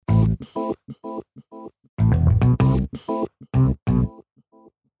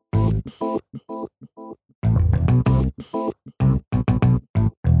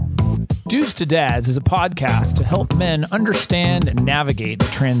Dudes to Dads is a podcast to help men understand and navigate the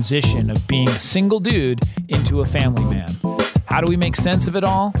transition of being a single dude into a family man. How do we make sense of it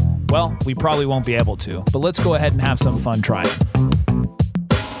all? Well, we probably won't be able to, but let's go ahead and have some fun trying.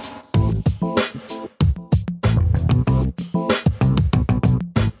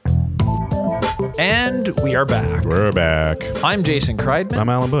 And we are back. We're back. I'm Jason Kreidman. I'm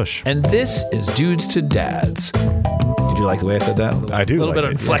Alan Bush. And this is Dudes to Dads. Did you like the way I said that? I do. A little like bit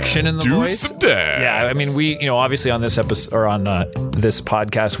of inflection in the voice. Dudes to Dads. Yeah, I mean, we, obviously on this episode or on this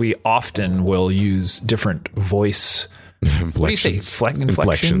podcast, we often will use different voice. What do you say?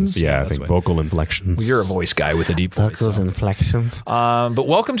 Inflections? Yeah, I think vocal inflections. Well, you're a voice guy with a deep voice. Vocals inflections. But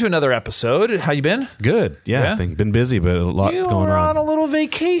welcome to another episode. How you been? Good. Yeah, I think been busy, but a lot You going were on. on a little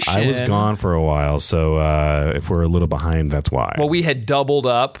vacation. I was gone for a while, so if we're a little behind, that's why. Well, we had doubled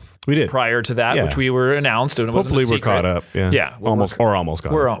up. We did prior to that, Yeah. which we were announced. And it hopefully wasn't a we're secret. caught up. Yeah, Yeah, almost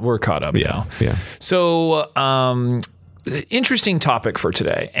caught up. We're caught up. Yeah. So, interesting topic for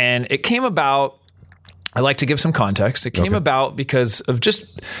today, and it came about. I like to give some context. It came about because of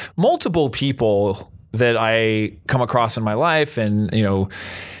just multiple people that I come across in my life, and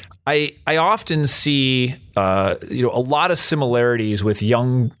I often see a lot of similarities with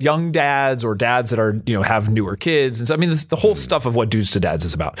young dads or dads that are have newer kids, and so I mean the whole stuff of what Dudes to Dads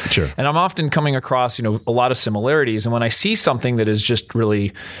is about. Sure. And I'm often coming across a lot of similarities, and when I see something that is just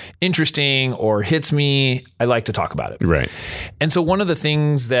really interesting or hits me, I like to talk about it. Right. And so one of the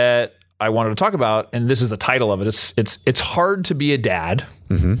things that I wanted to talk about, and this is the title of it, it's hard to be a dad.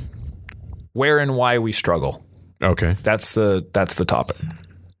 Mm-hmm. Where and why we struggle. Okay. That's the topic.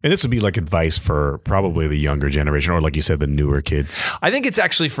 And this would be like advice for probably the younger generation, or like you said, the newer kids. I think it's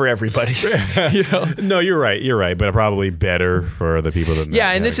actually for everybody. No, you're right. But probably better for the people that.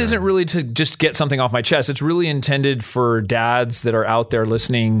 Yeah, and this isn't really to just get something off my chest. It's really intended for dads that are out there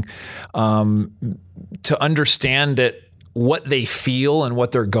listening to understand that what they feel and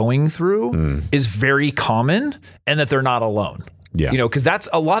what they're going through is very common, and that they're not alone. Yeah. Because that's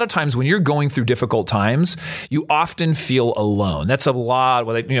a lot of times when you're going through difficult times, you often feel alone. That's a lot.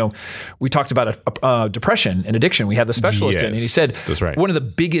 We talked about depression and addiction. We had the specialist in, and he said, that's right. One of the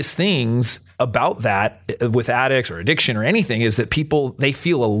biggest things about that with addicts or addiction or anything is that they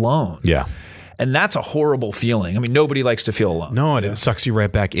feel alone. Yeah. And that's a horrible feeling. I mean, nobody likes to feel alone. No, it sucks you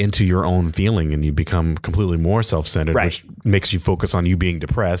right back into your own feeling, and you become completely more self-centered, which makes you focus on you being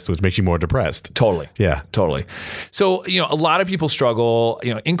depressed, which makes you more depressed. Totally. Yeah. Totally. So, a lot of people struggle,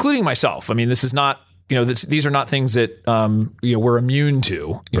 including myself. I mean, this is not, these are not things that, we're immune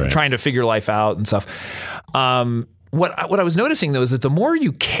to, trying to figure life out and stuff. What I was noticing though is that the more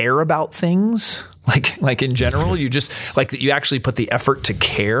you care about things, like in general, you just like that you actually put the effort to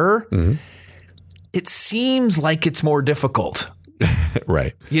care. Mm-hmm. It seems like it's more difficult.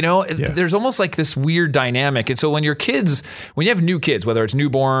 Right. There's almost like this weird dynamic. And so when you have new kids, whether it's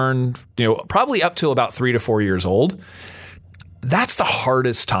newborn, probably up till about 3 to 4 years old, that's the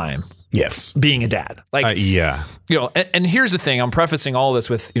hardest time. Yes. Being a dad. And here's the thing, I'm prefacing all this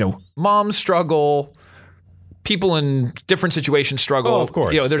with, moms struggle, people in different situations struggle. Oh, of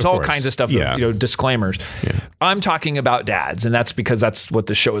course. There's all kinds of stuff, disclaimers. Yeah. I'm talking about dads, and that's because that's what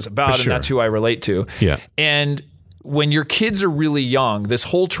the show is about, and that's who I relate to. Yeah. And when your kids are really young, this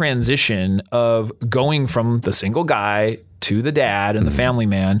whole transition of going from the single guy to the dad and the family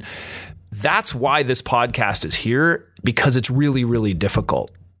man, that's why this podcast is here, because it's really, really difficult.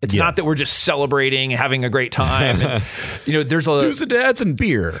 It's not that we're just celebrating and having a great time. And, there's Dudes to Dads and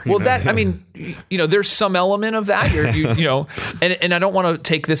beer. Well, there's some element of that. And I don't want to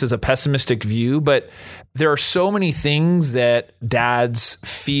take this as a pessimistic view, but there are so many things that dads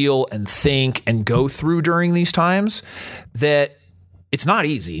feel and think and go through during these times that it's not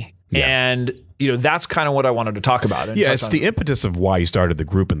easy. Yeah. And that's kind of what I wanted to talk about. It's the impetus of why you started the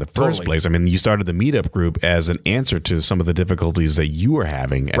group in the first place. I mean, you started the meetup group as an answer to some of the difficulties that you were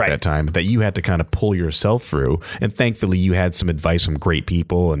having at that time that you had to kind of pull yourself through. And thankfully, you had some advice from great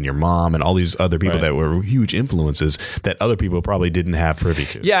people and your mom and all these other people that were huge influences that other people probably didn't have privy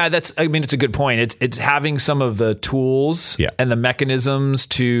to. Yeah, it's a good point. It's having some of the tools and the mechanisms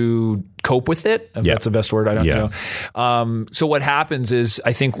to cope with it, if that's the best word. I don't know. So what happens is,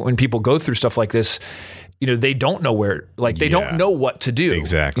 I think when people go through stuff like this, they don't know where, they don't know what to do.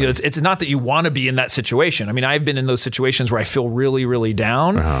 Exactly. It's not that you want to be in that situation. I mean, I've been in those situations where I feel really, really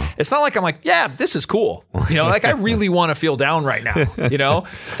down. Uh-huh. It's not like I'm like, yeah, this is cool. I really want to feel down right now.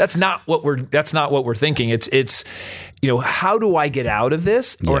 That's not what we're thinking. It's how do I get out of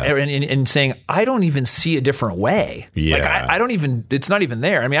this? Or and saying, I don't even see a different way. Yeah. Like I don't even, it's not even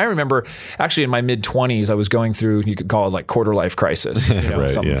there. I mean, I remember actually in my mid 20s, I was going through, you could call it like quarter life crisis,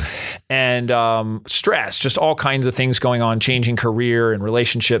 Right, and stress, just all kinds of things going on, changing career and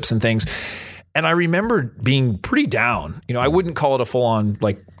relationships and things. And I remember being pretty down. I wouldn't call it a full on,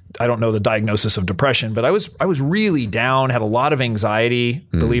 like, I don't know the diagnosis of depression, but I was really down, had a lot of anxiety,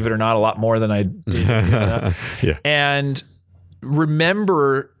 believe it or not, a lot more than I did. And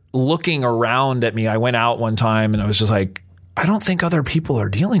remember looking around at me. I went out one time and I was just like, I don't think other people are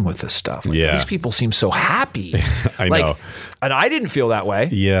dealing with this stuff. Like, these people seem so happy. I know. And I didn't feel that way.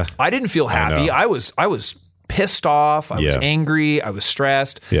 Yeah. I didn't feel happy. I was pissed off. I was angry. I was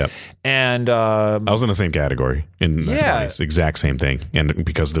stressed. Yeah. And I was in the same category in the 20s, exact same thing. And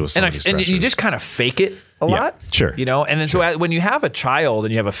because there was so many stressors. And you just kind of fake it a lot. Sure. And then so when you have a child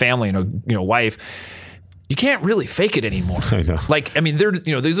and you have a family and a wife, you can't really fake it anymore. I know. Like, I mean,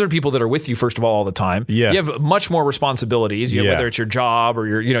 these are people that are with you, first of all the time. Yeah. You have much more responsibilities, whether it's your job or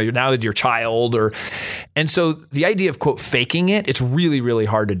you're now with your child and so the idea of, quote, faking it's really, really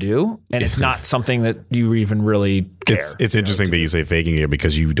hard to do. And it's not something that you even really care. It's interesting that you say faking it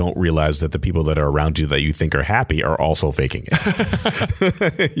because you don't realize that the people that are around you that you think are happy are also faking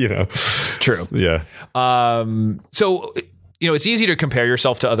it. True. Yeah. So, it's easy to compare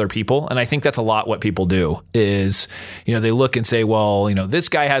yourself to other people. And I think that's a lot what people do is, they look and say, well, this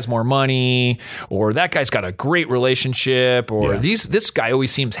guy has more money, or that guy's got a great relationship, or this guy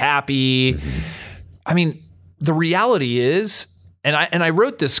always seems happy. Mm-hmm. I mean, the reality is, and I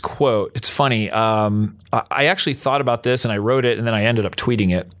wrote this quote. It's funny. I actually thought about this and I wrote it and then I ended up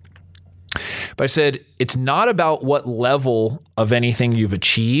tweeting it. But I said, it's not about what level of anything you've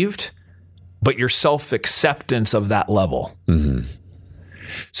achieved, but your self-acceptance of that level. Mm-hmm.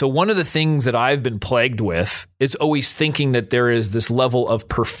 So one of the things that I've been plagued with is always thinking that there is this level of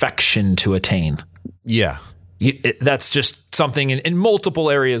perfection to attain. Yeah. That's just something in multiple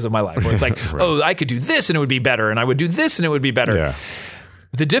areas of my life where it's like, right. Oh, I could do this and it would be better. And I would do this and it would be better. Yeah.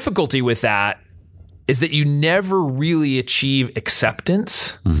 The difficulty with that is that you never really achieve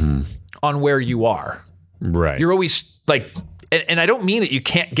acceptance on where you are. Right. You're always like... And I don't mean that you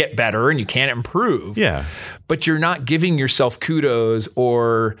can't get better and you can't improve. Yeah. But you're not giving yourself kudos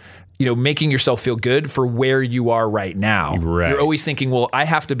or, making yourself feel good for where you are right now. Right. You're always thinking, well, I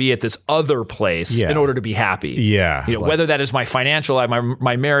have to be at this other place in order to be happy. Yeah. Whether that is my financial life,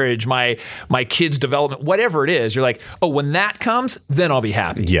 my marriage, my kids' development, whatever it is, you're like, oh, when that comes, then I'll be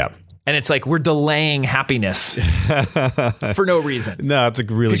happy. Yeah. And it's like we're delaying happens for no reason. No, it's a really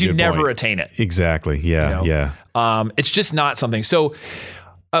good point. Because you never attain it. Exactly. Yeah. Yeah. It's just not something. So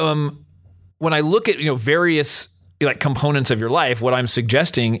when I look at various like components of your life, what I'm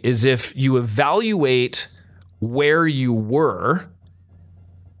suggesting is if you evaluate where you were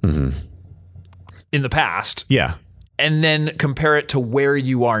in the past, and then compare it to where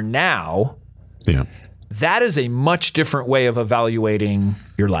you are now, that is a much different way of evaluating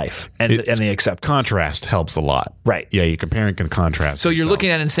your life and the acceptance. Contrast helps a lot. Right. Yeah, you compare and can contrast. So you're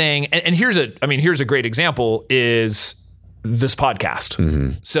looking at it and saying, and here's a great example is this podcast.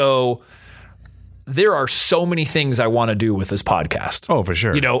 Mm-hmm. So there are so many things I want to do with this podcast. Oh, for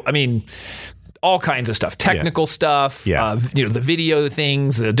sure. All kinds of stuff, technical stuff, the video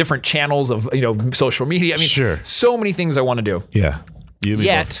things, the different channels of, social media. So many things I want to do. Yeah.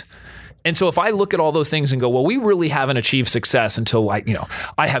 And so if I look at all those things and go, well, we really haven't achieved success until I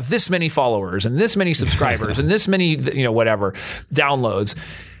have this many followers and this many subscribers and this many, whatever downloads.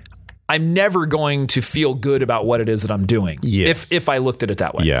 I'm never going to feel good about what it is that I'm doing. Yes. If I looked at it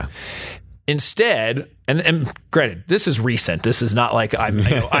that way. Yeah. Instead, and granted, this is recent. This is not like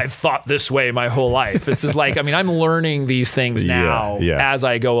I've thought this way my whole life. This is like, I'm learning these things now as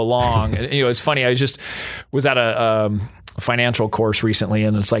I go along. And, it's funny. I just was at a financial course recently,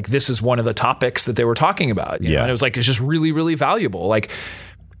 and it's like, this is one of the topics that they were talking about. And it was like, it's just really, really valuable. Like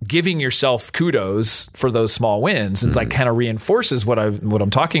giving yourself kudos for those small wins and like kind of reinforces what I'm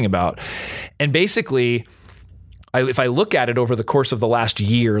talking about. And basically, if I look at it over the course of the last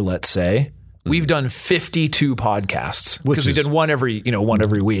year, let's say, we've done 52 podcasts because we did one every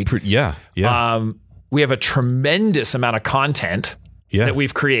week. Yeah. Yeah. We have a tremendous amount of content that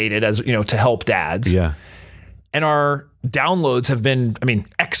we've created as, to help dads. Yeah. And our downloads have been,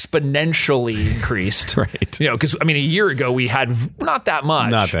 exponentially increased. Right. Because, a year ago we had not that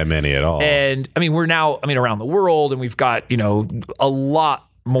much. Not that many at all. And we're now, around the world, and we've got, a lot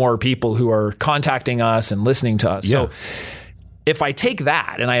more people who are contacting us and listening to us. Yeah. So if I take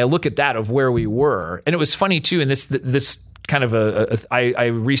that and I look at that of where we were, and it was funny too, and this kind of I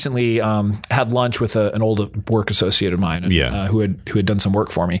recently had lunch with an old work associate of mine who had done some work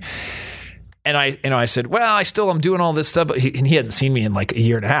for me. And I said, well, I'm doing all this stuff, but he hadn't seen me in like a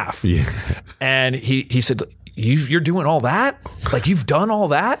year and a half. Yeah. And he said, you're doing all that? Like you've done all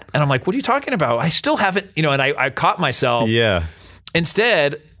that? And I'm like, what are you talking about? I still haven't, and I caught myself. Yeah.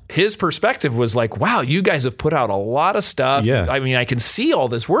 Instead, his perspective was like, wow, you guys have put out a lot of stuff. Yeah. I mean, I can see all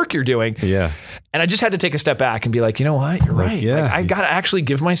this work you're doing. Yeah. And I just had to take a step back and be like, you know what? You're right. Yeah. Like, I got to actually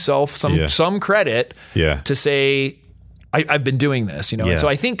give myself some credit to say, I've been doing this, And so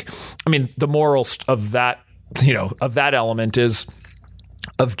I think, the moral of that, of that element is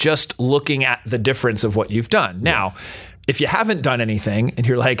of just looking at the difference of what you've done. Now, if you haven't done anything and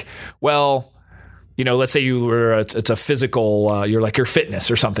you're like, well, let's say you were, it's a physical, you're like your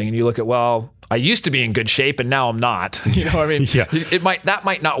fitness or something. And you look at, well, I used to be in good shape and now I'm not, that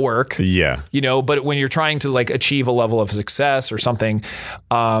might not work, but when you're trying to like achieve a level of success or something,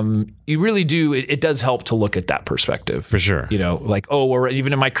 you really do, it does help to look at that perspective for sure. Like, or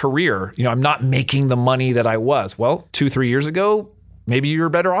even in my career, I'm not making the money that I was. Well, 2-3 years ago, maybe you were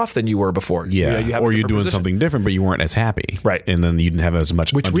better off than you were before. Yeah. Or you're doing something different, but you weren't as happy. Right. And then you didn't have as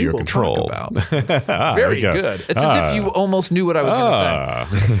much under your control. Talk about. Very good. It's as if you almost knew what I was going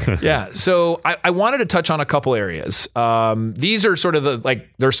to say. Yeah. So I wanted to touch on a couple areas. These are sort of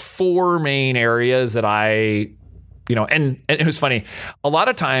there's 4 main areas that and it was funny. A lot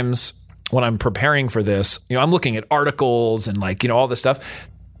of times when I'm preparing for this, I'm looking at articles and all this stuff.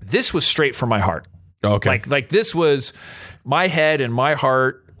 This was straight from my heart. Okay. Like this was my head and my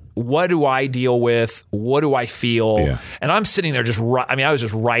heart. What do I deal with? What do I feel? Yeah. And I'm sitting there I was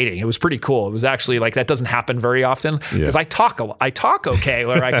just writing. It was pretty cool. It was actually like, that doesn't happen very often because I talk okay,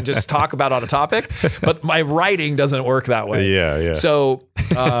 where I can just talk about on a topic, but my writing doesn't work that way. Yeah. So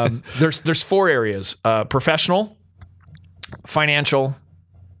there's 4 areas, professional, financial,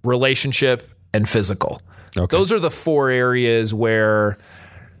 relationship, and physical. Okay. Those are the 4 areas where,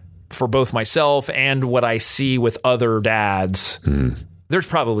 for both myself and what I see with other dads, there's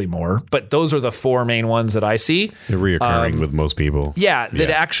probably more, but those are the 4 main ones that I see. They're reoccurring with most people. Yeah, that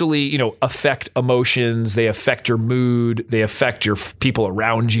actually, affect emotions. They affect your mood. They affect your people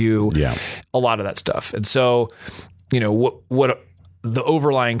around you. Yeah, a lot of that stuff. And so, what the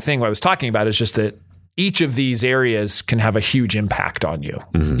overlying thing I was talking about is just that each of these areas can have a huge impact on you,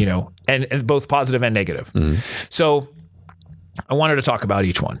 and both positive and negative. So I wanted to talk about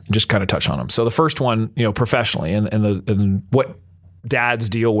each one, just kind of touch on them. So the first one, professionally and what dads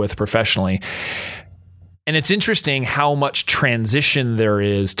deal with professionally. And it's interesting how much transition there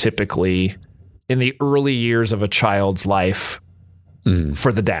is typically in the early years of a child's life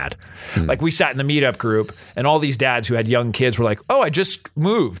for the dad. Like we sat in the meetup group and all these dads who had young kids were like, oh, I just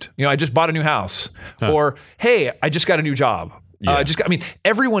moved. I just bought a new house. Or, hey, I just got a new job. Yeah.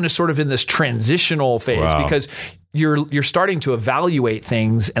 Everyone is sort of in this transitional phase because you're starting to evaluate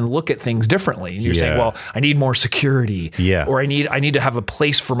things and look at things differently. And you're saying, well, I need more security. Yeah. Or I need to have a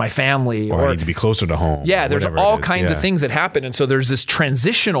place for my family. Or I need to be closer to home. Yeah. There's all kinds of things that happen. And so there's this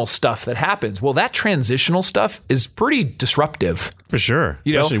transitional stuff that happens. Well, that transitional stuff is pretty disruptive. For sure.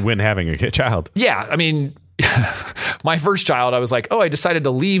 Especially when having a child. Yeah. My first child, I was like, I decided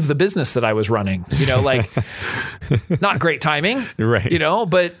to leave the business that I was running, not great timing, right.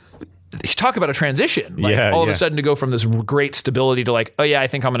 But you talk about a transition, all of a sudden to go from this great stability to like, I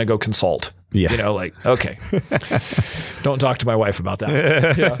think I'm going to go consult, okay, don't talk to my wife about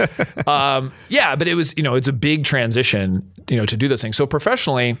that. But it was, it's a big transition, to do those things. So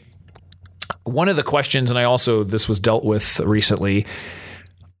professionally, one of the questions, and this was dealt with recently,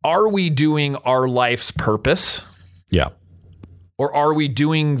 are we doing our life's purpose? Yeah. Or are we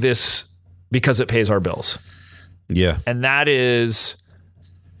doing this because it pays our bills? Yeah. And that is,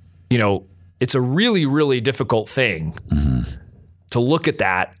 it's a really, really difficult thing to look at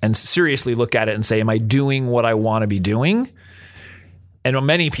that and seriously look at it and say, am I doing what I want to be doing? And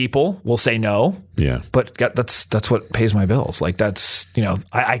many people will say no. Yeah. But that's what pays my bills. Like that's,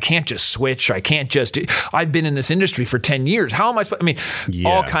 I can't just switch. I can't just I've been in this industry for 10 years. How am I supposed,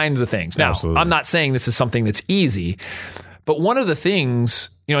 all kinds of things. Now, absolutely. I'm not saying this is something that's easy, but one of the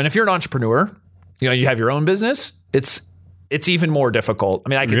things, and if you're an entrepreneur, you have your own business, it's even more difficult.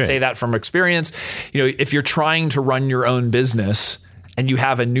 I can say that from experience. If you're trying to run your own business and you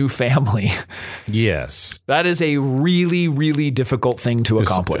have a new family. Yes. That is a really, really difficult thing to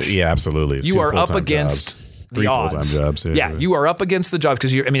accomplish. Yeah, absolutely. You are up against the odds. Jobs. Yeah, you are up against the job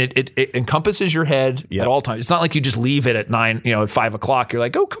because it encompasses your head at all times. It's not like you just leave it at 9, at 5 o'clock. You're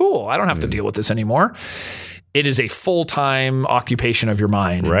like, oh, cool. I don't have to deal with this anymore. It is a full-time occupation of your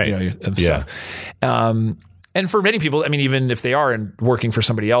mind. Right. Stuff. And for many people, I mean, even if they are working for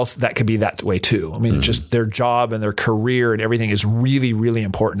somebody else, that could be that way too. I mean, it's just their job and their career and everything is really, really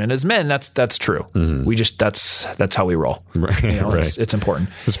important. And as men, that's true. We just, that's how we roll. Right. You know, it's important.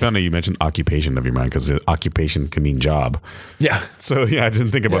 It's funny you mentioned occupation of your mind, because occupation can mean job. Yeah. So I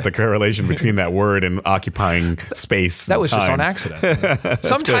didn't think about the correlation between that word and occupying space. That was time. just on accident.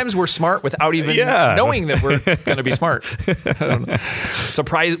 Sometimes we're smart without even knowing that we're going to be smart.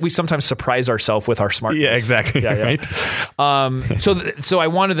 We sometimes surprise ourselves with our smartness. Yeah, exactly. Yeah. Right. So I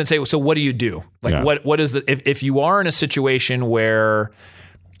wanted to say, so what do you do? Like, what is if you are in a situation where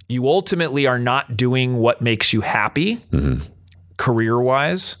you ultimately are not doing what makes you happy,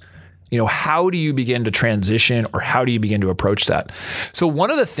 career-wise, you know, how do you begin to transition, or how do you begin to approach that? So one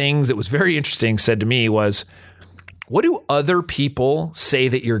of the things that was very interesting said to me was, what do other people say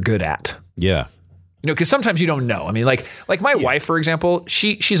that you're good at? Yeah. You know, because sometimes you don't know. I mean, like my wife, for example,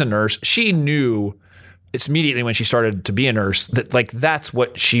 she's a nurse. She knew it's immediately when she started to be a nurse that like that's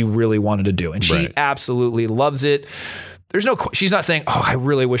what she really wanted to do, and she absolutely loves it. There's she's not saying, oh, I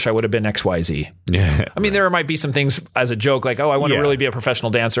really wish I would have been XYZ. Yeah. I mean, there might be some things as a joke, like, oh, I want to really be a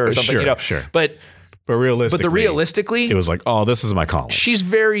professional dancer or something, you know. Sure. But realistically, it was like, oh, this is my calling. She's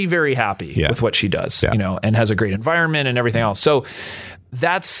very, very happy with what she does, you know, and has a great environment and everything else. So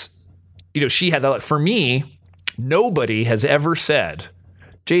that's, you know, she had that. For me, nobody has ever said,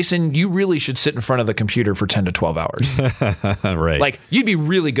 Jason, you really should sit in front of the computer for 10 to 12 hours. Right. Like, you'd be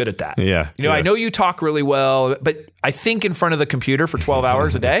really good at that. Yeah. You know, I know you talk really well, but I think in front of the computer for 12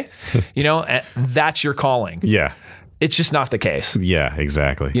 hours a day, you know, that's your calling. Yeah. It's just not the case. Yeah,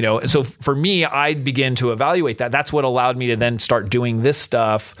 exactly. You know, and so for me, I'd begin to evaluate that. That's what allowed me to then start doing this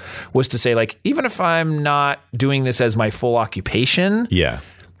stuff, was to say, like, even if I'm not doing this as my full occupation,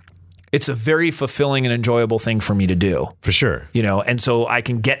 it's a very fulfilling and enjoyable thing for me to do. For sure. You know, and so I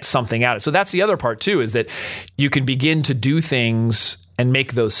can get something out of it. So that's the other part too, is that you can begin to do things and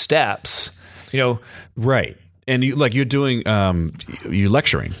make those steps, you know. Right. And you're doing, you're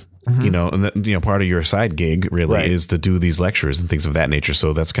lecturing. You know, and that, you know, part of your side gig really is to do these lectures and things of that nature.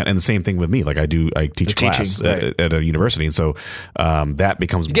 So that's and the same thing with me. Like I teach class at a university, and so that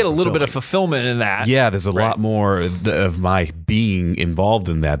becomes you get a little bit of fulfillment in that. Yeah, there's a lot more of my being involved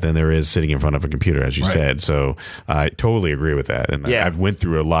in that than there is sitting in front of a computer, as you said. So I totally agree with that. And I've went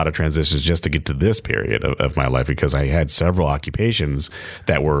through a lot of transitions just to get to this period of my life, because I had several occupations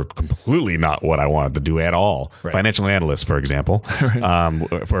that were completely not what I wanted to do at all. Financial analyst, for example,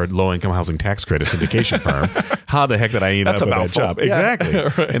 for low-income housing tax credit syndication firm. How the heck did I end up with that job? Yeah.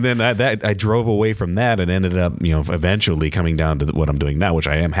 Exactly. And then I drove away from that and ended up, you know, eventually coming down to what I'm doing now, which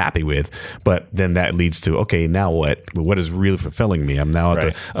I am happy with. But then that leads to, okay, now what? What is really fulfilling me? I'm now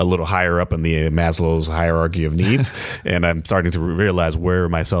at a little higher up in the Maslow's hierarchy of needs, and I'm starting to realize where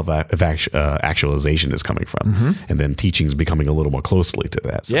my self-actualization is coming from. And then teaching is becoming a little more closely to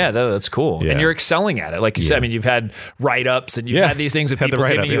that. So. Yeah, that's cool. And you're excelling at it. Like you said, I mean, you've had write-ups and you've had these things that people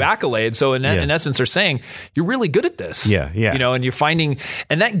giving you accolades. So in essence, they're saying you're really good at this. Yeah. You know, and you're finding,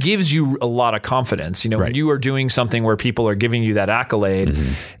 and that gives you a lot of confidence. You know, when you are doing something where people are giving you that accolade,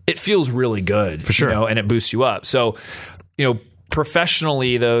 it feels really good. For sure. You know, and it boosts you up. So, you know,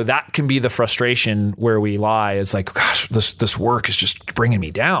 professionally though, that can be the frustration where we lie, is like, gosh, this work is just bringing me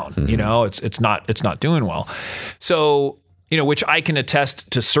down. You know, it's not doing well. So, you know, which I can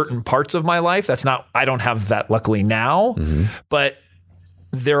attest to certain parts of my life. I don't have that luckily now, but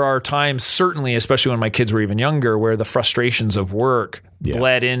there are times, certainly, especially when my kids were even younger, where the frustrations of work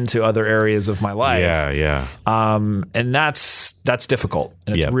bled into other areas of my life. Yeah. And that's difficult,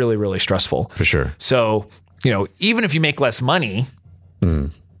 and it's really, really stressful. For sure. So, you know, even if you make less money,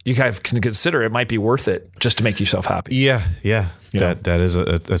 you kind of can consider it might be worth it just to make yourself happy. Yeah. That is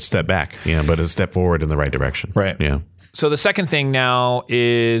a step back, but a step forward in the right direction. Right. Yeah. So the second thing now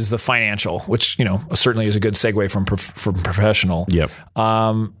is the financial, which, you know, certainly is a good segue from professional. Yep.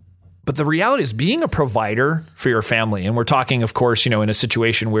 But the reality is, being a provider for your family, and we're talking, of course, you know, in a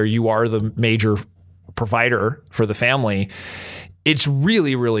situation where you are the major provider for the family, it's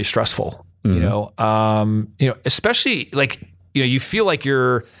really, really stressful. You know, especially like, you know, you feel like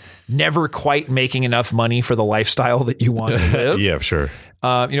you're never quite making enough money for the lifestyle that you want to live. Yeah, sure.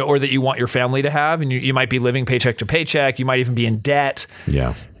 You know, or that you want your family to have, and you might be living paycheck to paycheck. You might even be in debt.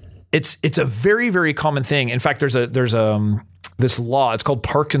 Yeah, it's a very, very common thing. In fact, there's this law. It's called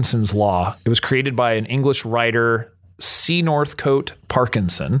Parkinson's Law. It was created by an English writer, C. Northcote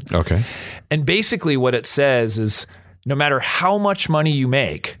Parkinson. Okay, and basically what it says is, no matter how much money you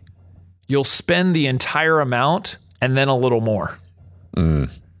make, you'll spend the entire amount and then a little more.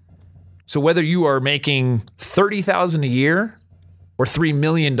 So whether you are making $30,000 a year or $3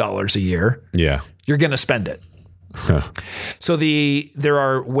 million a year, you're going to spend it. So there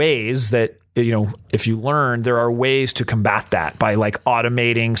are ways that, if you learn, there are ways to combat that by like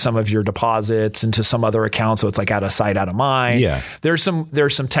automating some of your deposits into some other account. So it's like out of sight, out of mind. Yeah. There's some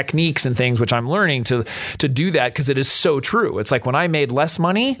techniques and things which I'm learning to do that, because it is so true. It's like when I made less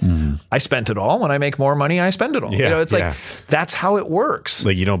money, I spent it all. When I make more money, I spend it all. Yeah, it's like, that's how it works.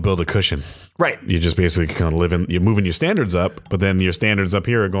 Like you don't build a cushion. Right. You just basically kind of you're moving your standards up, but then your standards up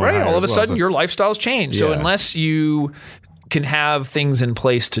here are going higher. All of a sudden your lifestyle's changed. So unless you can have things in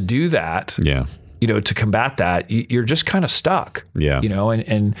place to do that, to combat that, you're just kind of stuck.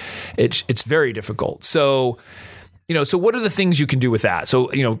 And it's very difficult. So, so what are the things you can do with that?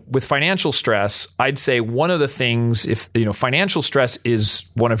 So, with financial stress, I'd say one of the things, if, financial stress is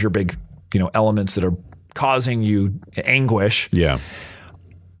one of your big, elements that are causing you anguish. Yeah.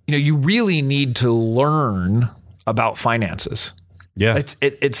 You really need to learn about finances. Yeah.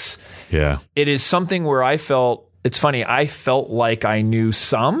 It is something where it's funny. I felt like I knew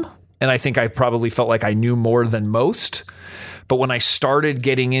some, and I think I probably felt like I knew more than most. But when I started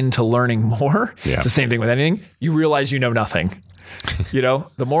getting into learning more, it's the same thing with anything. You realize you know nothing.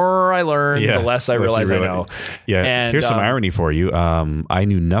 The more I learn, the less I realize I know. Yeah. And here's some irony for you. I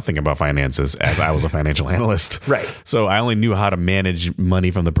knew nothing about finances as I was a financial analyst. Right. So I only knew how to manage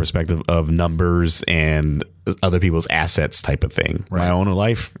money from the perspective of numbers and other people's assets type of thing. Right. My own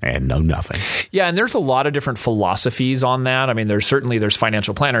life and know nothing. Yeah. And there's a lot of different philosophies on that. I mean, there's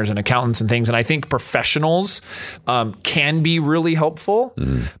financial planners and accountants and things. And I think professionals can be really helpful.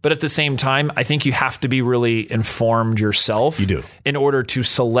 But at the same time, I think you have to be really informed yourself. You do. In order to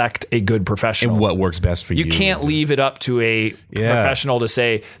select a good professional. And what works best for you. You can't leave it up to a professional to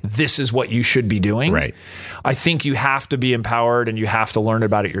say, this is what you should be doing. Right. I think you have to be empowered and you have to learn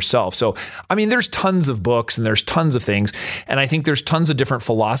about it yourself. So, I mean, there's tons of books and there's tons of things. And I think there's tons of different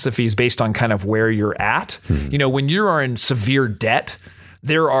philosophies based on kind of where you're at. When you are in severe debt,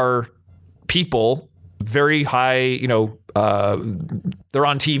 there are people very high, they're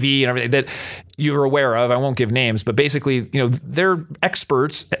on TV and everything that you're aware of. I won't give names, but basically, they're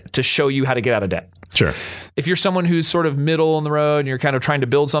experts to show you how to get out of debt. Sure. If you're someone who's sort of middle in the road and you're kind of trying to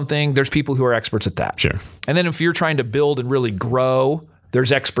build something, there's people who are experts at that. Sure. And then if you're trying to build and really grow,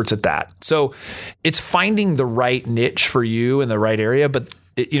 there's experts at that. So it's finding the right niche for you in the right area, but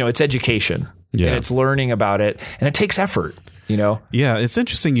it's education and it's learning about it, and it takes effort. Yeah, it's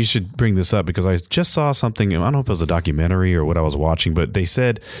interesting you should bring this up, because I just saw something, I don't know if it was a documentary or what I was watching, but they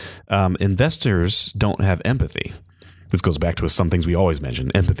said investors don't have empathy. This goes back to some things we always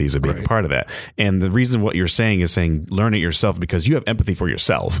mention. Empathy is a big part of that. And the reason what you're saying is learn it yourself, because you have empathy for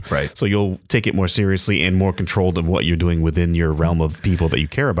yourself. Right. So you'll take it more seriously and more controlled of what you're doing within your realm of people that you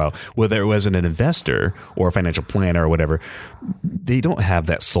care about. Whether it was an investor or a financial planner or whatever, they don't have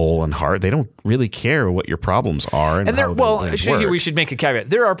that soul and heart. They don't really care what your problems are. And we should make a caveat.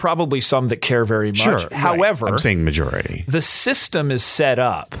 There are probably some that care very much. Sure. However, I'm saying majority. The system is set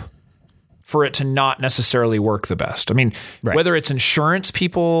up for it to not necessarily work the best. I mean, whether it's insurance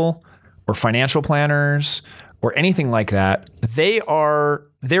people or financial planners or anything like that,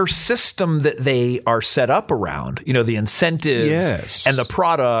 their system that they are set up around, the incentives and the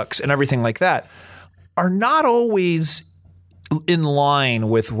products and everything like that, are not always in line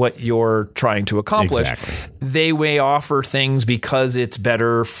with what you're trying to accomplish. Exactly. They may offer things because it's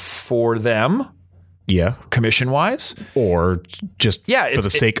better for them. Yeah. Commission-wise. Or just for the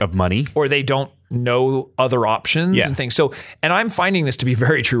sake of money. Or they don't know other options and things. So, and I'm finding this to be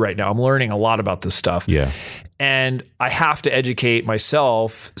very true right now. I'm learning a lot about this stuff. Yeah. And I have to educate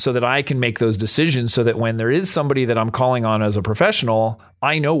myself so that I can make those decisions, so that when there is somebody that I'm calling on as a professional,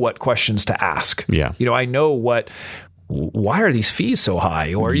 I know what questions to ask. Yeah. I know why are these fees so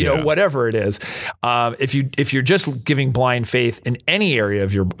high, or whatever it is. If you're just giving blind faith in any area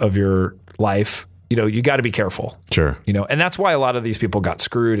of your life, you got to be careful. Sure. And that's why a lot of these people got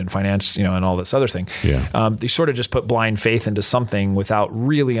screwed in finance, and all this other thing. Yeah. They sort of just put blind faith into something without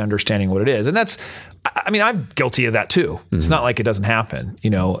really understanding what it is. And I'm guilty of that too. Mm-hmm. It's not like it doesn't happen,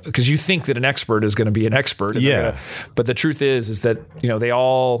 because you think that an expert is going to be an expert. But the truth is that, they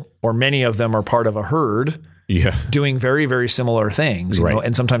all, or many of them, are part of a herd. Yeah. Doing very, very similar things.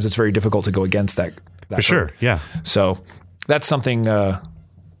 And sometimes it's very difficult to go against that for herd. Sure. Yeah. So that's something,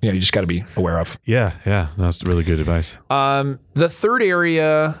 you just got to be aware of. Yeah. That's really good advice. The third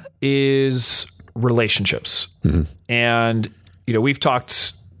area is relationships. Mm-hmm. And, we've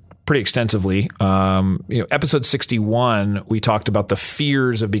talked pretty extensively. Episode 61, we talked about the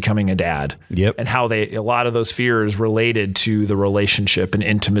fears of becoming a dad. Yep. And how a lot of those fears related to the relationship and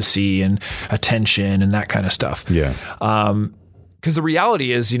intimacy and attention and that kind of stuff. Yeah. Because the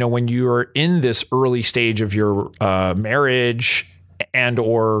reality is, when you're in this early stage of your marriage and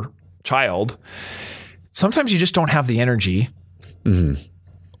or child, sometimes you just don't have the energy. Mm-hmm.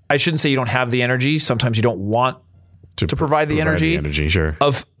 I shouldn't say you don't have the energy. Sometimes you don't want to provide the energy sure.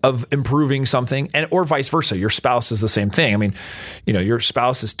 of improving something, or vice versa. Your spouse is the same thing. I mean, your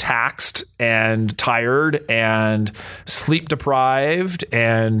spouse is taxed and tired and sleep deprived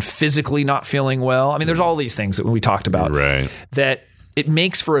and physically not feeling well. I mean, there's all these things that we talked about, right, that it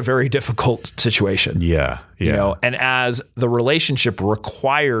makes for a very difficult situation. Yeah. And as the relationship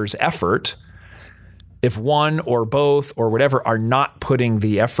requires effort, if one or both or whatever are not putting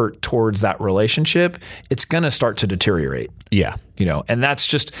the effort towards that relationship, it's going to start to deteriorate. Yeah. And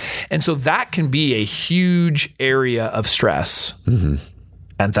that's and so that can be a huge area of stress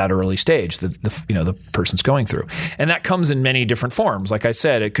at that early stage that the person's going through. And that comes in many different forms. Like I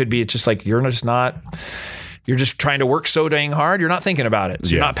said, it could be just like you're just trying to work so dang hard, you're not thinking about it.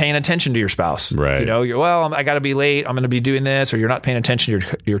 So you're not paying attention to your spouse. Right. I got to be late, I'm going to be doing this, or you're not paying attention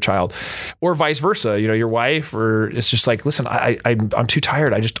to your child. Or vice versa, your wife, or it's just like, listen, I'm too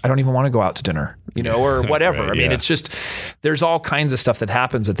tired. I don't even want to go out to dinner, or whatever. Right, I mean, it's just, there's all kinds of stuff that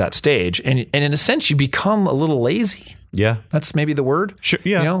happens at that stage. And in a sense, you become a little lazy. Yeah. That's maybe the word. Sure.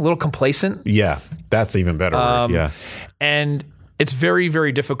 Yeah. A little complacent. Yeah. That's even better word. Yeah. And it's very,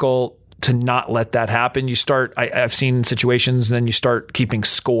 very difficult to not let that happen. I've seen situations, and then you start keeping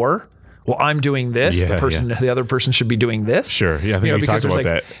score. Well, I'm doing this. The other person should be doing this. Sure. Yeah. I think we talked about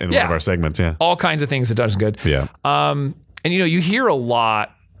that in one of our segments. Yeah. All kinds of things that doesn't good. Yeah. And you hear a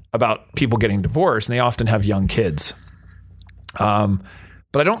lot about people getting divorced, and they often have young kids.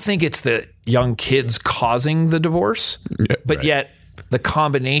 But I don't think it's the young kids causing the divorce, but yet the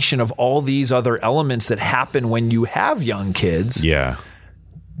combination of all these other elements that happen when you have young kids. Yeah.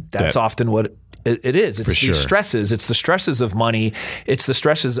 That's often what it is. It's these stresses. It's the stresses of money. It's the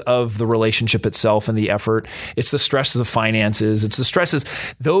stresses of the relationship itself and the effort. It's the stresses of finances. It's the stresses.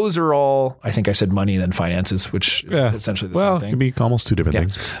 Those are all, I think I said money then finances, which is essentially the same thing. It can be almost two different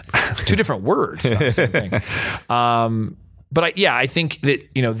things. Two different words, not the same thing. But I think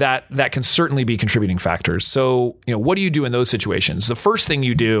that that can certainly be contributing factors. So, what do you do in those situations? The first thing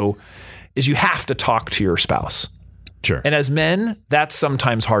you do is you have to talk to your spouse. Sure. And as men, that's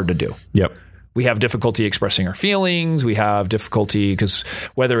sometimes hard to do. Yep. We have difficulty expressing our feelings. We have difficulty because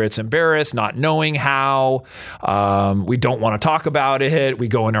whether it's embarrassed, not knowing how, we don't want to talk about it. We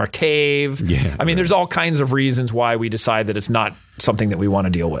go in our cave. Yeah, I mean, there's all kinds of reasons why we decide that it's not something that we want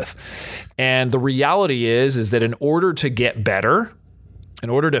to deal with. And the reality is that in order to get better, in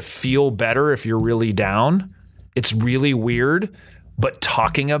order to feel better if you're really down, it's really weird, but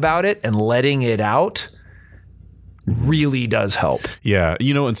talking about it and letting it out really does help. Yeah.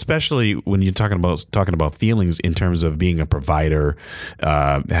 Especially when you're talking about feelings in terms of being a provider,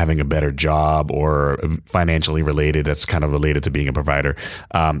 having a better job, or financially related, that's kind of related to being a provider.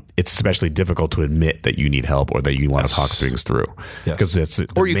 It's especially difficult to admit that you need help or that you want to talk things through. Because it's the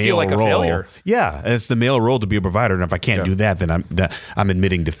or you feel like role. A failure. Yeah. It's the male role to be a provider. And if I can't do that, then I'm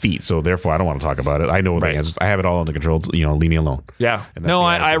admitting defeat. So therefore I don't want to talk about it. I know the answers. I have it all under control. Leave me alone. Yeah. No,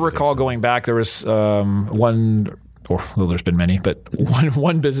 I recall going back, there was one, well, there's been many, but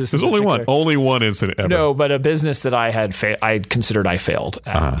one business. There's only one incident ever. No, but a business that I had I considered I failed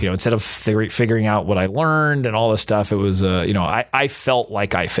at. Instead of figuring out what I learned and all this stuff, it was I felt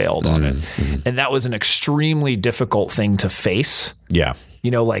like I failed on it, and that was an extremely difficult thing to face. Yeah,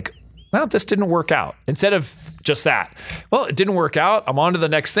 well, this didn't work out. Instead of just that, well, it didn't work out. I'm on to the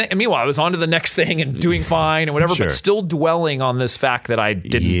next thing. And meanwhile, I was on to the next thing and doing fine and whatever, but still dwelling on this fact that I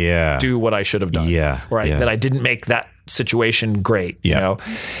didn't do what I should have done. That I didn't make that situation great.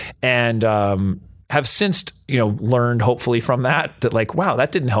 And have since learned hopefully from that wow,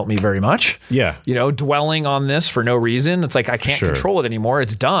 that didn't help me very much. Yeah. Dwelling on this for no reason. It's like I can't control it anymore.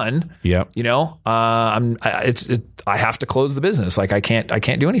 It's done. Yep. I have to close the business. Like I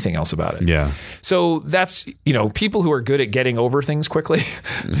can't do anything else about it. Yeah. So that's, people who are good at getting over things quickly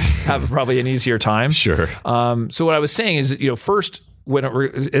have probably an easier time. Sure. So what I was saying is, first, when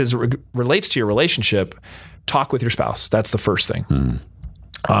it relates to your relationship, talk with your spouse. That's the first thing.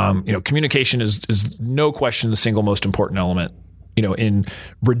 Communication is no question the single most important element, in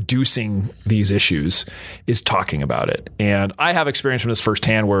reducing these issues, is talking about it. And I have experience from this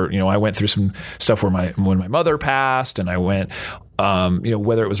firsthand where, I went through some stuff when my mother passed, and I went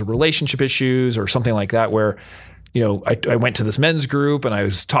whether it was relationship issues or something like that, where, I went to this men's group and I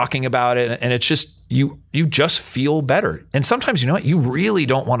was talking about it, and it's just, you just feel better. And sometimes, you really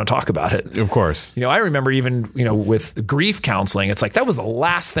don't want to talk about it. Of course. I remember even, with grief counseling, it's like, that was the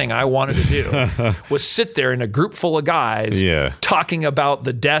last thing I wanted to do was sit there in a group full of guys talking about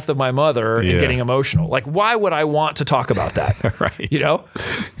the death of my mother and getting emotional. Like, why would I want to talk about that? Right.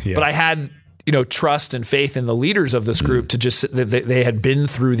 But I had, trust and faith in the leaders of this group to just, they had been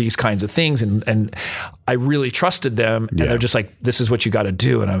through these kinds of things, and I really trusted them, and they're just like, this is what you got to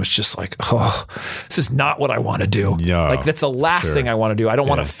do. And I was just like, oh, this is not what I want to do. No, like, that's the last thing I want to do. I don't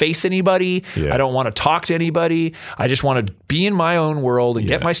want to face anybody. I don't want to talk to anybody. I just want to be in my own world and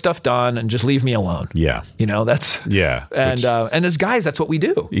get my stuff done and just leave me alone. That's and as guys, that's what we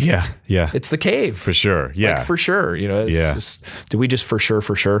do. It's the cave for sure. For sure. It's just, did we just for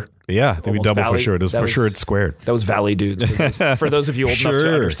sure? Yeah, I think we double Valley, for sure. For sure, it's squared. That was Valley dudes. For those of you old enough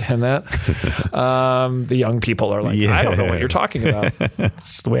to understand that, the young people are like, I don't know what you're talking about.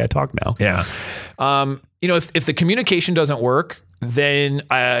 That's just the way I talk now. Yeah. If the communication doesn't work, then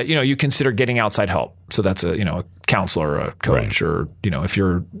you consider getting outside help. So that's a counselor, a coach, or if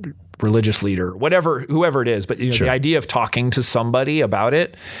you're religious leader, whoever it is. But the idea of talking to somebody about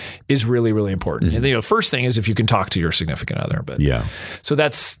it is really, really important. And first thing is if you can talk to your significant other. But so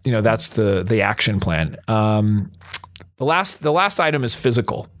that's the action plan. The last item is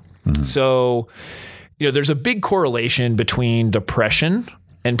physical. So there's a big correlation between depression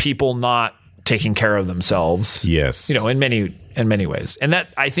and people not taking care of themselves. Yes. In many ways. And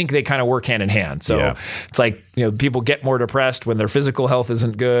that, I think they kind of work hand in hand. So it's like, people get more depressed when their physical health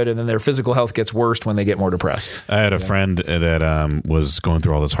isn't good, and then their physical health gets worse when they get more depressed. I had a friend that was going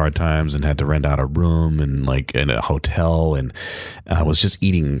through all those hard times and had to rent out a room and like in a hotel, and was just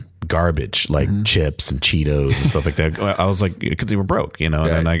eating garbage like chips and Cheetos and stuff like that. I was like, because they were broke, and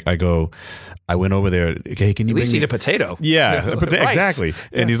I went over there. Hey, can you at least eat a potato? Yeah, exactly.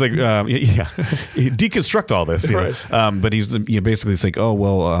 And he's like, deconstruct all this. But he's basically it's like, oh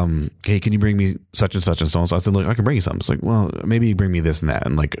well, hey, can you bring me such and such and so on? So I said, look, I can bring you something. It's like, well, maybe bring me this and that,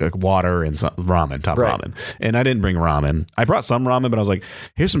 and like water and some ramen, ramen. And I didn't bring ramen. I brought some ramen, but I was like,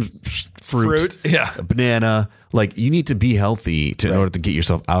 here's some fruit, a banana. Like, you need to be healthy in order to get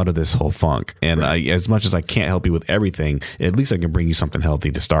yourself out of this whole funk. And as much as I can't help you with everything, at least I can bring you something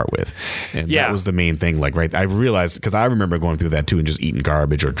healthy to start with. And that was the main thing. Like, I realized, because I remember going through that too, and just eating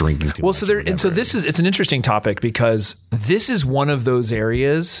garbage or drinking too much. It's an interesting topic, because this is one of those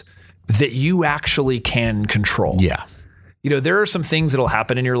areas that you actually can control. Yeah. There are some things that'll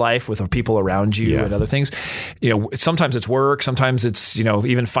happen in your life with the people around you and other things. Sometimes it's work, sometimes it's,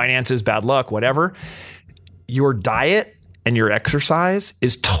 even finances, bad luck, whatever. Your diet and your exercise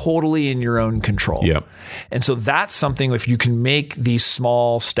is totally in your own control. Yep. And so that's something, if you can make these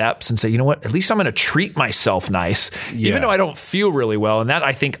small steps and say, you know what, at least I'm going to treat myself nice, even though I don't feel really well. And that,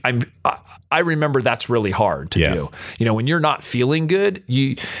 I think I remember that's really hard to do. When you're not feeling good,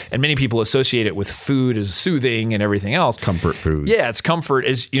 and many people associate it with food as soothing and everything else. Comfort food. Yeah. It's comfort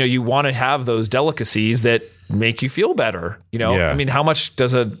is, you want to have those delicacies that make you feel better. I mean, how much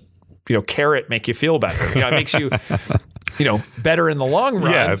does a carrot make you feel better? It makes you, better in the long run.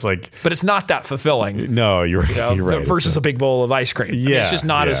 Yeah, it's like, but it's not that fulfilling. No, you're right. You're right. Versus a big bowl of ice cream. Yeah, it's just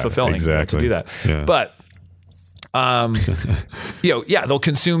not as fulfilling to do that. Yeah. But, they'll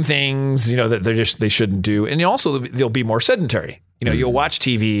consume things, that they shouldn't do. And also they'll be more sedentary. You'll watch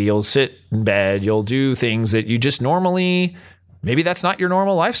TV, you'll sit in bed, you'll do things that you just normally, maybe that's not your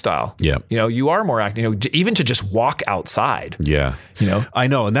normal lifestyle. Yeah. You are more active, even to just walk outside. Yeah. I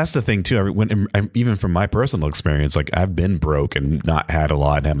know. And that's the thing too. Even from my personal experience, like, I've been broke and not had a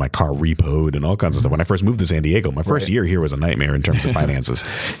lot and had my car repoed and all kinds of stuff. When I first moved to San Diego, my first year here was a nightmare in terms of finances.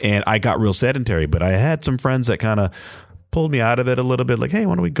 And I got real sedentary, but I had some friends that kind of pulled me out of it a little bit. Like, hey,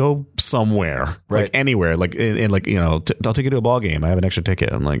 why don't we go somewhere? Like anywhere. Like, and like, I'll take you to a ball game. I have an extra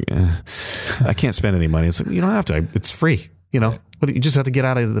ticket. I'm like, I can't spend any money. It's like, you don't have to. It's free. But you just have to get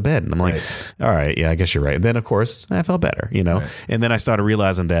out of the bed. And I'm like, all right, yeah, I guess you're right. And then, of course, I felt better, And then I started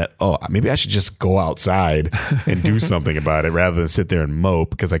realizing that, maybe I should just go outside and do something about it rather than sit there and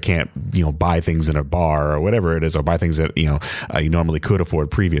mope, because I can't, buy things in a bar or whatever it is, or buy things that, I normally could afford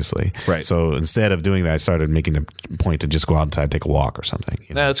previously. Right. So instead of doing that, I started making a point to just go outside, take a walk or something.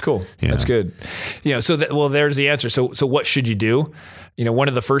 That's cool. That's good. There's the answer. So what should you do? One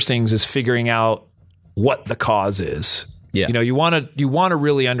of the first things is figuring out what the cause is. Yeah. You want to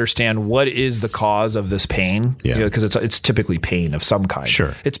really understand what is the cause of this pain. Yeah. Because it's typically pain of some kind.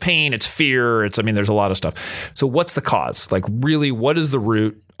 Sure. It's pain, it's fear, there's a lot of stuff. So what's the cause? Like, really, what is the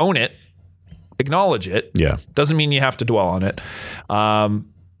root? Own it. acknowledge it. Yeah. Doesn't mean you have to dwell on it.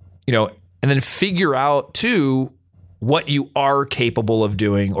 And then figure out too what you are capable of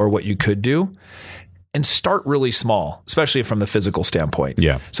doing or what you could do, and start really small, especially from the physical standpoint.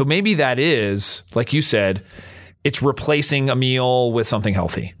 Yeah. So maybe that is, like you said, it's replacing a meal with something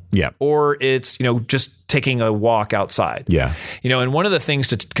healthy. Yeah. Or it's, just taking a walk outside. Yeah. And one of the things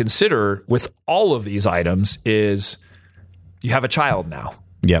to consider with all of these items is you have a child now.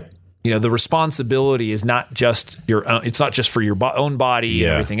 Yep. The responsibility is not just it's not just for your own body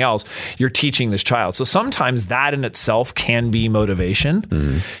and everything else. You're teaching this child. So sometimes that in itself can be motivation.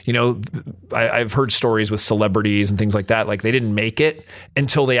 Mm-hmm. I've heard stories with celebrities and things like that. Like they didn't make it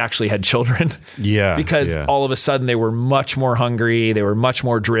until they actually had children. Yeah. Because all of a sudden they were much more hungry. They were much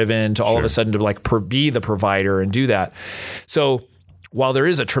more driven to all of a sudden to be the provider and do that. So while there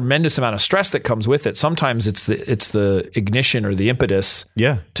is a tremendous amount of stress that comes with it, sometimes it's the ignition or the impetus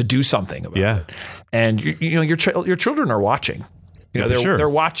to do something about it. And your children are watching. They're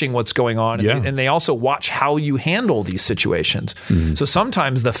watching what's going on, and they also watch how you handle these situations. Mm-hmm. So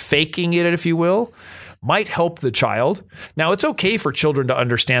sometimes the faking it, if you will, might help the child. Now it's okay for children to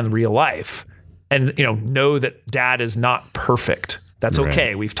understand real life and know that dad is not perfect. That's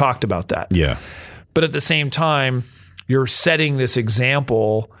okay. We've talked about that. Yeah. But at the same time, you're setting this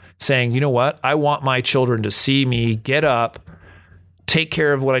example saying, you know what? I want my children to see me get up, take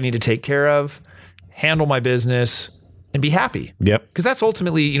care of what I need to take care of, handle my business, and be happy. Yep. Because that's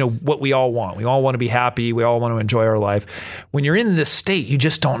ultimately, what we all want. We all want to be happy. We all want to enjoy our life. When you're in this state, you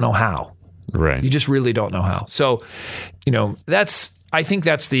just don't know how. Right. You just really don't know how. So, I think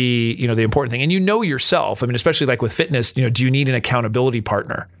that's the important thing. And yourself. I mean, especially like with fitness, do you need an accountability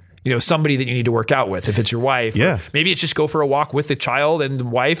partner? Somebody that you need to work out with, if it's your wife. Yeah. Maybe it's just go for a walk with the child and the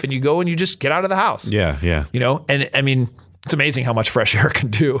wife, and you go and you just get out of the house. Yeah. Yeah. And I mean, it's amazing how much fresh air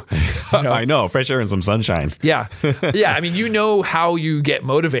can do. I know. Fresh air and some sunshine. Yeah. Yeah. I mean, how you get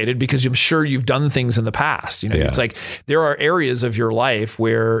motivated because I'm sure you've done things in the past. It's like there are areas of your life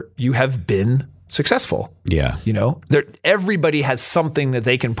where you have been successful. Yeah. Everybody has something that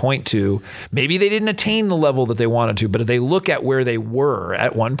they can point to. Maybe they didn't attain the level that they wanted to, but if they look at where they were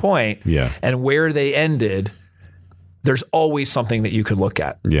at one point and where they ended, there's always something that you could look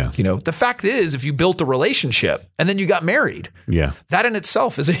at. Yeah. The fact is, if you built a relationship and then you got married, that in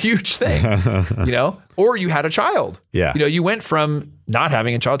itself is a huge thing, or you had a child. Yeah. You went from not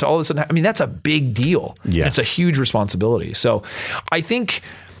having a child to all of a sudden, I mean, that's a big deal. Yeah. It's a huge responsibility. So I think,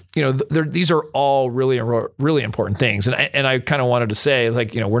 these are all really, really important things. And I kind of wanted to say,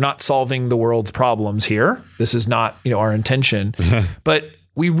 like, we're not solving the world's problems here. This is not, our intention, but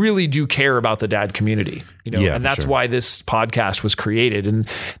we really do care about the dad community, and that's why this podcast was created. And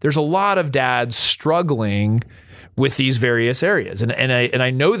there's a lot of dads struggling with these various areas. And I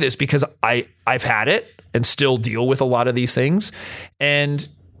know this because I've had it and still deal with a lot of these things. And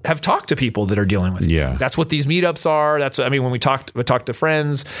have talked to people that are dealing with these things. That's what these meetups are. When we talk to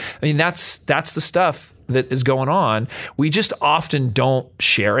friends, that's the stuff that is going on. We just often don't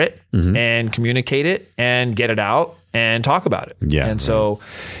share it and communicate it and get it out and talk about it. Yeah. And so,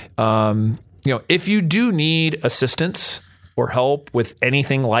 if you do need assistance or help with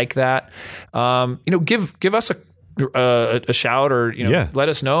anything like that, give us a shout or, let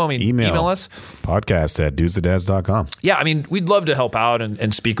us know. I mean, email us. podcast@dudesdads.com. Yeah. I mean, we'd love to help out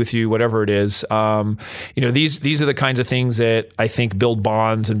and speak with you, whatever it is. These are the kinds of things that I think build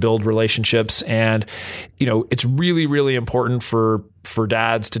bonds and build relationships. And, it's really, really important for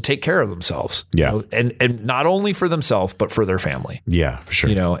dads to take care of themselves. Yeah. And not only for themselves, but for their family. Yeah, for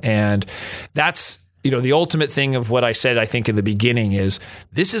sure. And that's, the ultimate thing of what I said, I think in the beginning is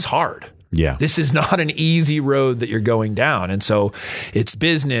this is hard. Yeah. This is not an easy road that you're going down. And so it's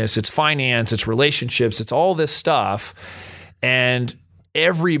business, it's finance, it's relationships, it's all this stuff. And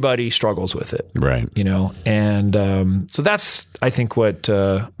everybody struggles with it. Right. And so that's, I think, what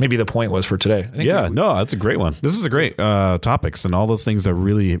maybe the point was for today. That's a great one. This is a great topics and all those things that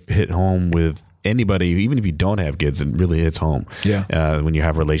really hit home with anybody, even if you don't have kids, it really hits home. Yeah. When you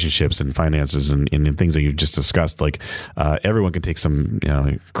have relationships and finances and things that you've just discussed, like everyone can take some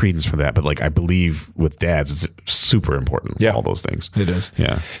credence for that. But like I believe with dads, it's super important. Yeah. All those things. It is.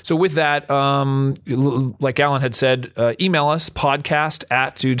 Yeah. So with that, like Alan had said, email us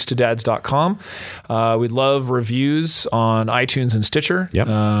podcast@dudestodads.com. We'd love reviews on iTunes and Stitcher. Yep.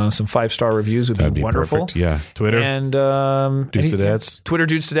 Some 5-star reviews would be wonderful. Perfect. Yeah. Twitter. And Dudes to Dads. Twitter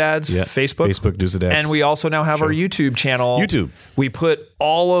Dudes to Dads. Yeah. Facebook Dudes to Dads. And we also now have our YouTube channel. YouTube. We put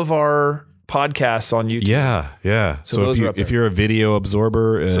all of our podcasts on YouTube. Yeah. So if you're a video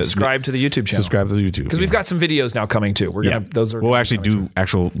absorber, subscribe to the YouTube channel. Subscribe to the YouTube because we've got some videos now coming too. We'll actually do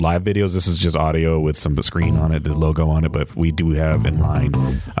actual live videos. This is just audio with some screen on it, the logo on it, but we do have inline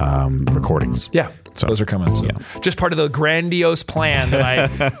recordings. Yeah. So, those are coming. So. Just part of the grandiose plan that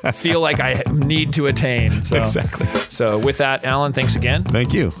I feel like I need to attain. So, exactly. So with that, Alan, thanks again.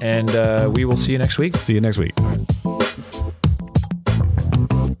 Thank you. And we will see you next week. See you next week.